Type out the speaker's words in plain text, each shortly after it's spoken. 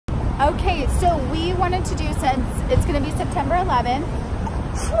Okay, so we wanted to do, since it's going to be September 11th,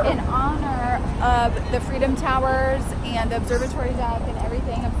 in honor of the Freedom Towers and the observatory deck and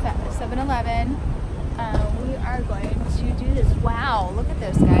everything of 7-Eleven, we are going to do this. Wow, look at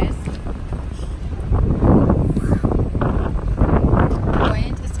this, guys. Going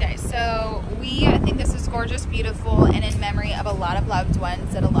into the sky. So I think this is gorgeous, beautiful, and in memory of a lot of loved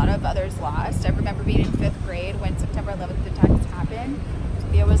ones that a lot of others lost. I remember being in 5th grade when September 11th attacks happened.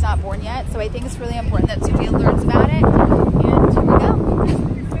 Sophia was not born yet, so I think it's really important that Sophia learns about it. And here we go.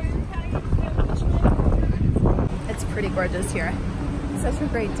 It's pretty gorgeous here. It's such a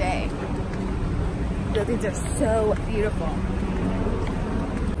great day. These are so beautiful.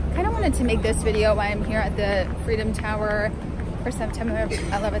 Kind of wanted to make this video while I'm here at the Freedom Tower for September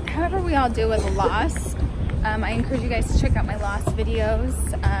 11th. However we all deal with loss, I encourage you guys to check out my loss videos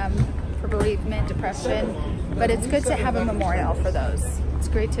for bereavement, depression, but it's good to have a memorial for those. It's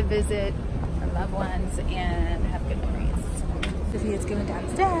great to visit our loved ones and have good memories. Sophia's going down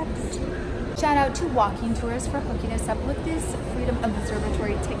steps. Shout out to Walking Tours for hooking us up with this Freedom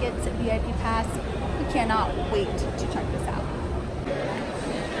Observatory tickets, VIP pass. We cannot wait to check this out.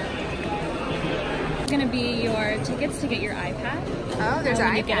 It's gonna be your tickets to get your iPad. Oh, there's an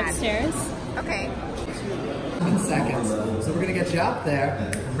iPad. iPad. Get upstairs. Okay. 7 seconds. So we're gonna get you up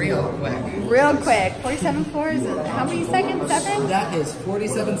there real quick. Real quick. 47 floors. How many seconds? 7? That is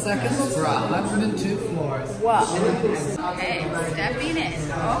 47 seconds for 102 floors. Whoa. Okay, stepping in.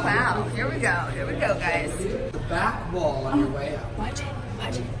 Oh wow. Here we go. Here we go, guys. The back wall on your way up. Watch it.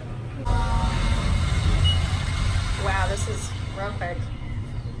 Watch it. Wow, this is real quick.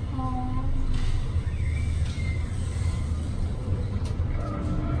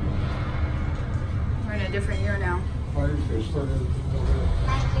 We're in a different year now.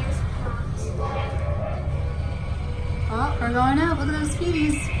 Oh, we're going up. Look at those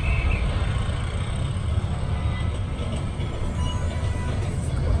feeties.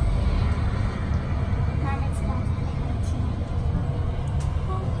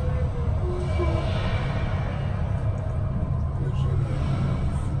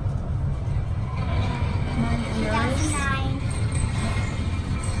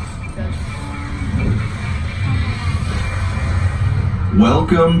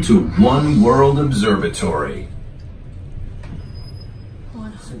 Welcome to One World Observatory.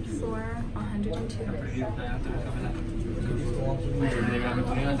 Floor 102.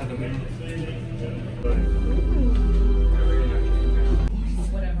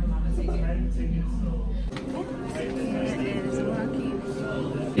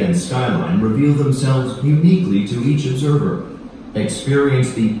 And skyline reveal themselves uniquely to each observer.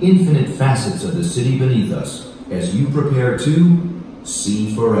 Experience the infinite facets of the city beneath us as you prepare to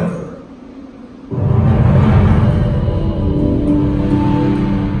see forever.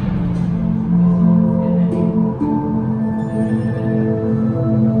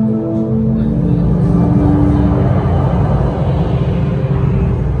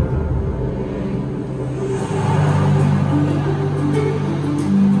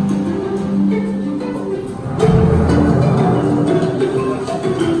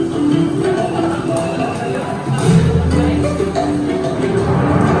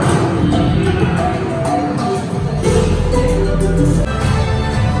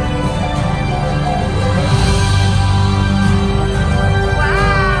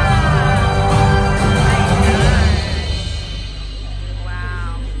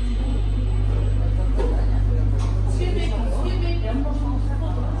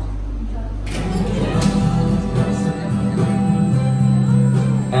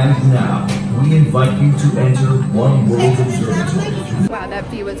 And now, we invite you to enter One World Observatory. Wow, that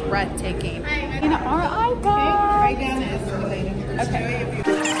view is breathtaking. In our iPod. Right down is Okay.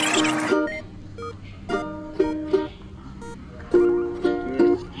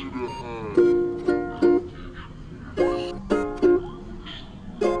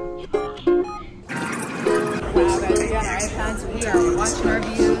 Wow, guys, we got our iPads. We are watching our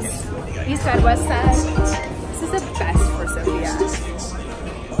views. East side, west side. This is the best for Sophia.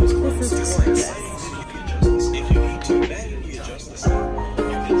 This is gorgeous. If you need to manually adjust the speed,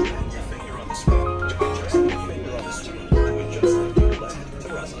 you can drag your finger on the screen to adjust your finger on the screen to adjust the view left to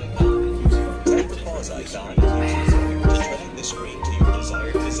right. Tap the pause icon to drag the screen to your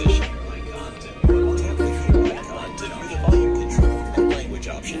desired position. Tap the view icon to view the volume control and language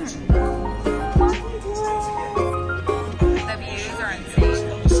options. The views are insane.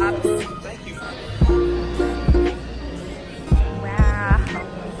 Thank you. Wow.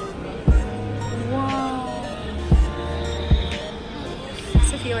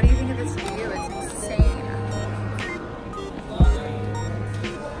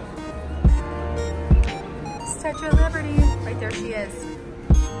 Statue of Liberty. Right there she is.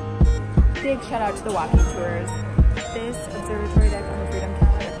 Big shout out to the walking tours. This observatory deck on the Freedom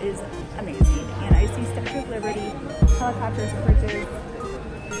Tower is amazing. And I see Statue of Liberty, helicopters, bridges.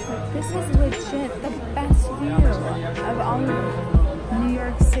 Like, this is legit the best view of all of New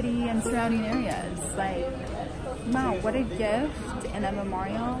York City and surrounding areas. Like, wow, what a gift and a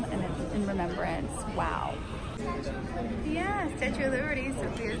memorial and in remembrance. Wow. Yeah, Statue of Liberty.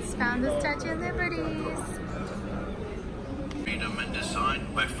 Sophia's found the Statue of Liberties. Freedom and design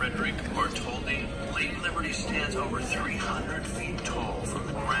by Frederick Bartholdi. Lady Liberty stands over 300 feet tall from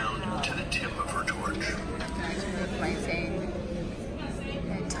the ground to the tip of her torch. I have to move my thing.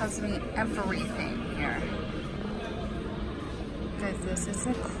 It tells me everything here. Guys, this is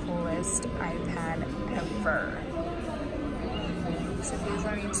the coolest iPad ever. Sophia's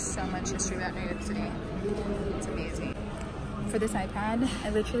learning so much history about New York City. It's amazing. For this iPad, I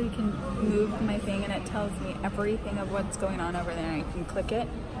literally can move my thing and it tells me everything of what's going on over there. I can click it.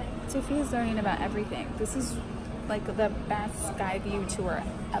 Sophia's learning about everything. This is like the best sky view tour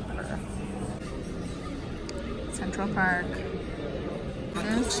ever. Central Park.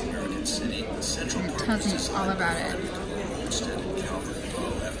 This, it tells me all about it.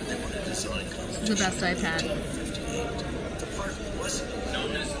 The best iPad.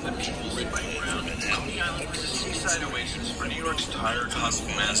 Known as the People's Playground, Coney Island was a seaside oasis for New York's tired, hustle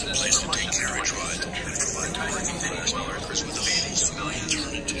masses. Place to take carriage ride and provide dining dinners New Yorkers with amenities millions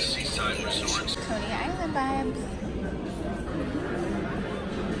turn into Seaside resorts. Coney Island vibes.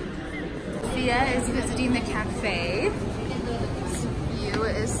 Sophia is visiting the cafe. This view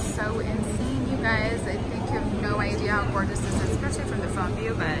is so insane, you guys. I think you have no idea how gorgeous this is, especially from the phone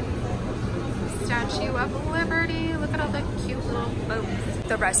view, but Statue of Liberty. Look at all the cute little boats.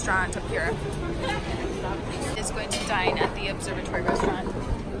 The restaurant up here is going to dine at the observatory restaurant.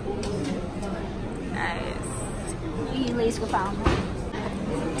 Nice.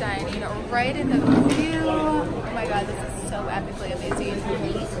 Dining right in the view. Oh my god, this is so epically amazing.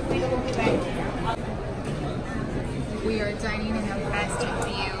 We are dining in the best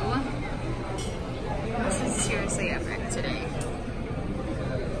view. This is seriously epic today.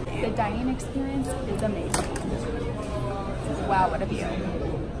 The dining experience is amazing. Wow, what a view.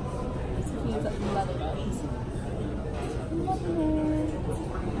 He's loving it.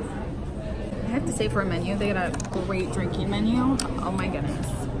 I have to say, for a menu, they got a great drinking menu. Oh my goodness.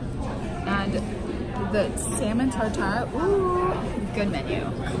 And the salmon tartare, ooh, good menu.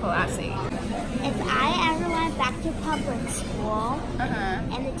 Classy. If I ever went back to public school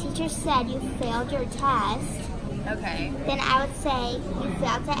and the teacher said you failed your test, okay, then I would say you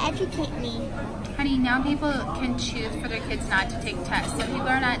failed to educate me. Honey, now people can choose for their kids not to take tests. Some people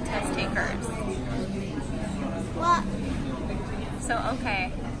are not test takers. Well, so,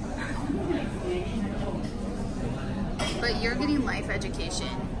 okay. But you're getting life education.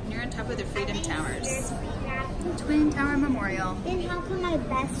 You're on top of the Freedom Towers. Twin Tower Memorial. then how come my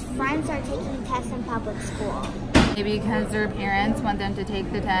best friends are taking tests in public school? Maybe because their parents want them to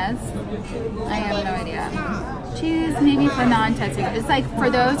take the test. I have no idea. Choose maybe for non-testing. It's like for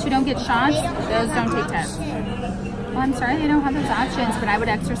those who don't get shots, those don't take tests. Well, I'm sorry they don't have those options, but I would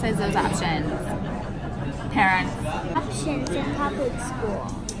exercise those options. Parents. Options in public school.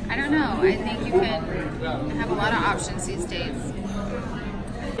 I don't know. I think you can have a lot of options these days.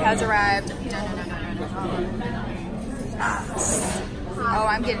 It has arrived. No. Oh,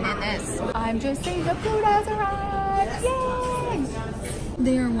 I'm getting in this. I'm just saying the food has arrived. Yay!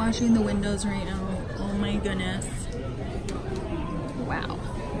 They are washing the windows right now. Oh my goodness. Wow.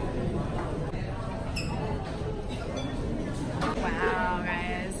 Wow,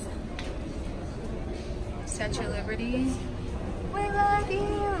 guys. Statue of Liberty. We love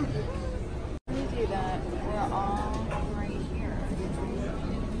you. Let me do that. We're all right here.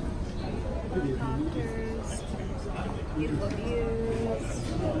 Helicopters. Beautiful views.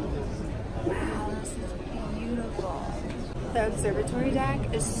 Wow, this is beautiful. The observatory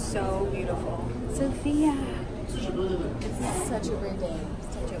deck is so beautiful. Sophia. It's such a great day.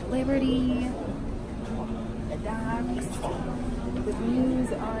 Statue of Liberty. The docks. The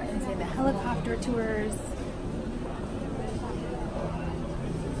views are insane. The helicopter tours.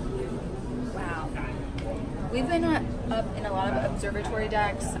 Wow. We've been up in a lot of observatory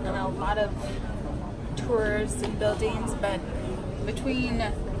decks and a lot of tours and buildings, but between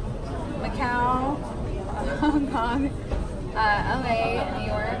Macau, Hong Kong, LA, and New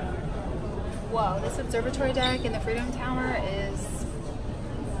York, whoa, this observatory deck and the Freedom Tower is,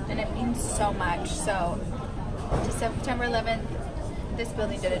 and it means so much. So to September 11th, this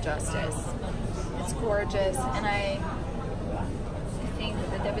building did it justice. It's gorgeous, and I think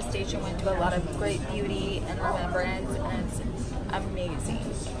that devastation went to a lot of great beauty and remembrance, and it's amazing.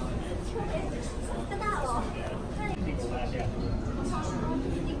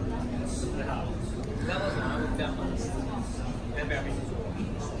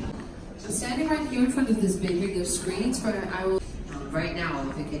 I'm standing right here in front of this big ring of screens where I will, right now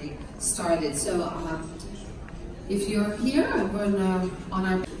we're getting started. So if you're here, we're on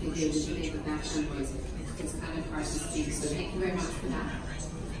our the background voice. It's kind of hard to speak, so thank you very much for that.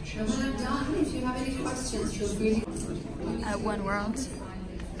 And when I'm done, if you have any questions, feel free to... At One World,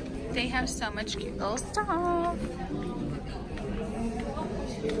 they have so much cute little stuff.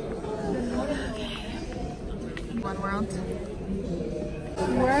 One World.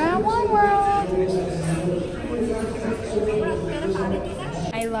 We're at One World.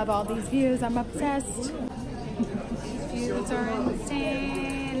 I love all these views. I'm obsessed. These views are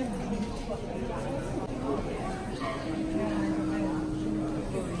insane.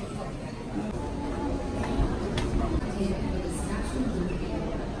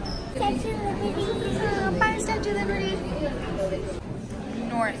 Bye, Statue of Liberty.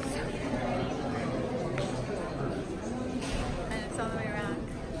 North. And it's all the way around.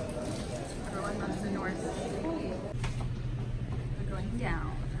 Everyone loves the north. We're going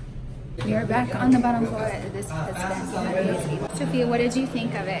down. We are back on the bottom floor. This has been amazing. Sophia, what did you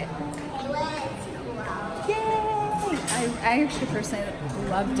think of it? Yay! I actually personally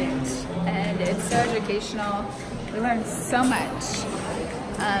loved it. And it's so educational. We learned so much.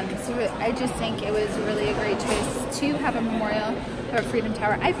 So I just think it was really a great choice to have a memorial for Freedom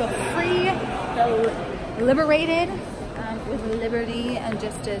Tower. I feel free, feel liberated, with liberty and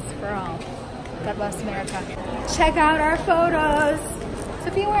justice for all. God bless America. Check out our photos.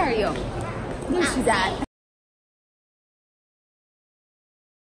 Sophia, where are you? Where's she's at?